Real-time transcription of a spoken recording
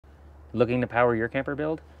Looking to power your camper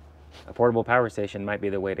build? A portable power station might be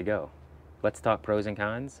the way to go. Let's talk pros and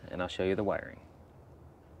cons, and I'll show you the wiring.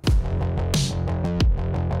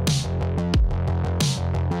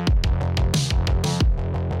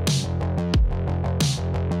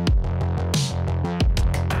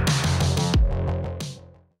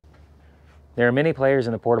 There are many players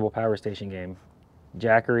in the portable power station game: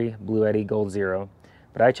 Jackery, Blue Eddy, Gold Zero,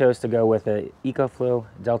 but I chose to go with the EcoFlow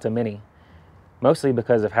Delta Mini, mostly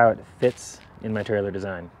because of how it fits in my trailer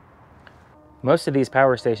design. Most of these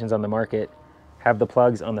power stations on the market have the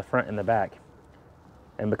plugs on the front and the back,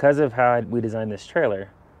 and because of how we designed this trailer,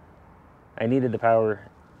 I needed the power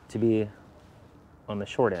to be on the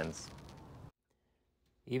short ends.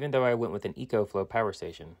 Even though I went with an EcoFlow power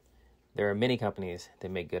station, there are many companies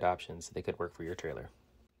that make good options that could work for your trailer.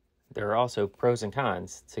 There are also pros and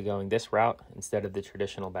cons to going this route instead of the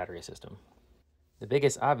traditional battery system. The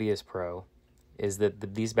biggest obvious pro is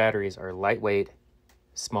that these batteries are lightweight,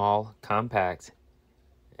 small, compact,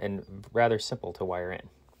 and rather simple to wire in.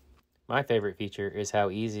 My favorite feature is how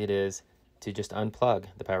easy it is to just unplug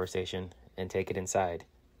the power station and take it inside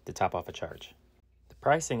to top off a charge. The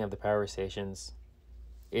pricing of the power stations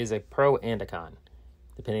is a pro and a con,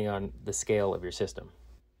 depending on the scale of your system.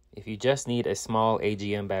 If you just need a small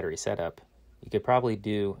AGM battery setup, you could probably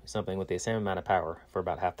do something with the same amount of power for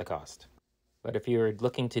about half the cost. But if you're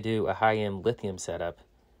looking to do a high-end lithium setup,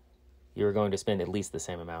 you're going to spend at least the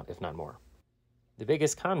same amount, if not more. The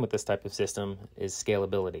biggest con with this type of system is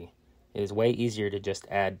scalability. It is way easier to just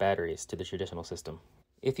add batteries to the traditional system.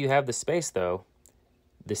 If you have the space though,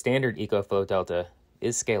 the standard EcoFlow Delta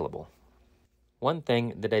is scalable. One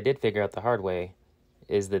thing that I did figure out the hard way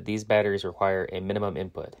is that these batteries require a minimum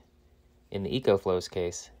input. In the EcoFlow's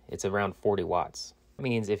case, it's around 40 watts. That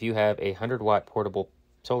means if you have a 100-watt portable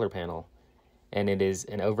solar panel and it is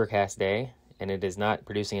an overcast day and it is not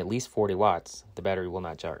producing at least 40 watts, the battery will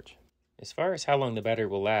not charge. As far as how long the battery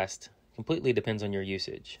will last, completely depends on your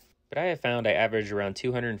usage. But I have found I average around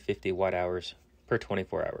 250 watt hours per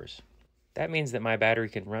 24 hours. That means that my battery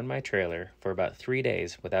can run my trailer for about 3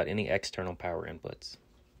 days without any external power inputs.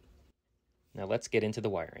 Now let's get into the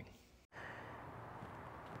wiring.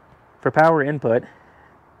 For power input,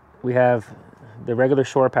 we have the regular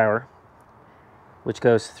shore power, which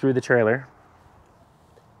goes through the trailer,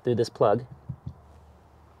 through this plug.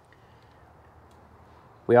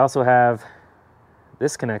 We also have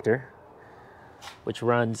this connector, which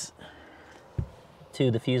runs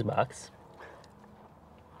to the fuse box.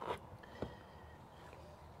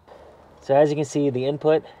 So as you can see, the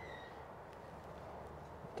input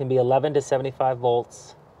can be 11 to 75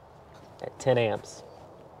 volts at 10 amps.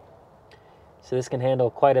 So this can handle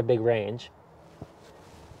quite a big range.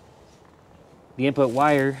 The input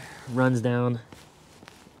wire runs down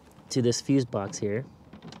to this fuse box here,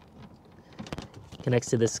 connects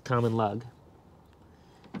to this common lug,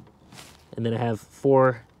 and then I have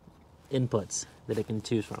 4 inputs that it can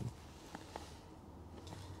choose from.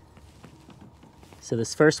 So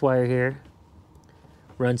this first wire here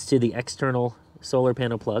runs to the external solar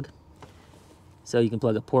panel plug. So you can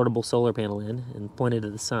plug a portable solar panel in and point it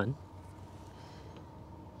at the sun.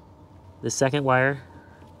 The second wire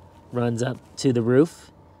runs up to the roof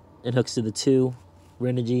and hooks to the 2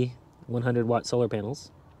 Renogy 100-watt solar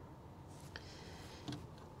panels.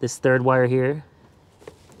 This third wire here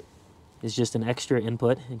is just an extra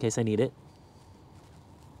input in case I need it.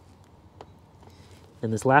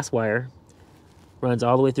 And this last wire runs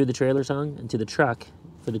all the way through the trailer tongue and to the truck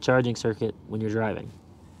for the charging circuit when you're driving.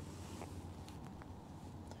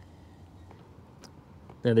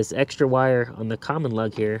 Now this extra wire on the common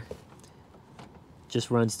lug here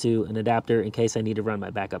just runs to an adapter in case I need to run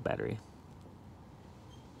my backup battery.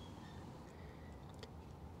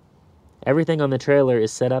 Everything on the trailer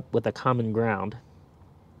is set up with a common ground,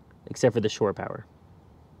 except for the shore power.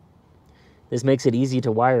 This makes it easy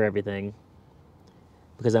to wire everything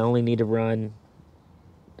because I only need to run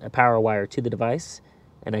a power wire to the device,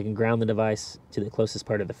 and I can ground the device to the closest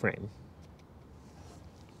part of the frame.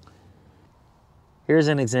 Here's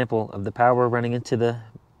an example of the power running into the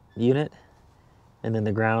unit and then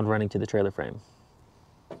the ground running to the trailer frame.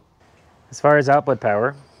 As far as output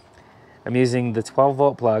power, I'm using the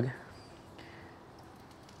 12-volt plug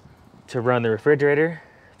to run the refrigerator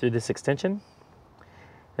through this extension,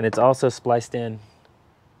 and it's also spliced in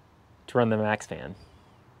to run the max fan.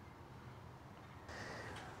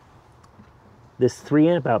 This 3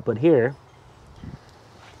 amp output here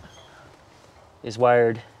is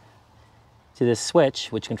wired to this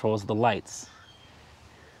switch, which controls the lights.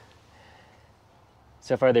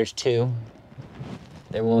 So far there's 2.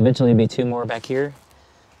 There will eventually be 2 more back here.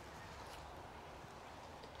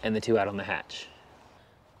 and the 2 out on the hatch.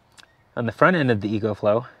 On the front end of the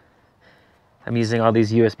EcoFlow, I'm using all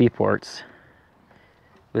these USB ports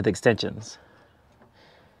with extensions.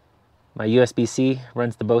 My USB-C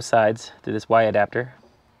runs to both sides through this Y adapter,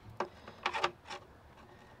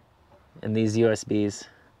 and these USBs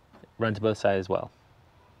run to both sides as well.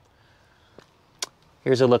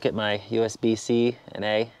 Here's a look at my USB-C and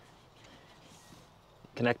A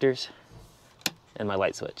connectors and my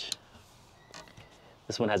light switch.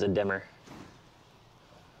 This one has a dimmer.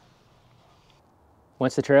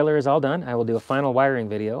 Once the trailer is all done, I will do a final wiring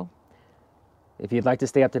video. If you'd like to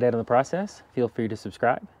stay up to date on the process, feel free to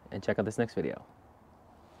subscribe and check out this next video.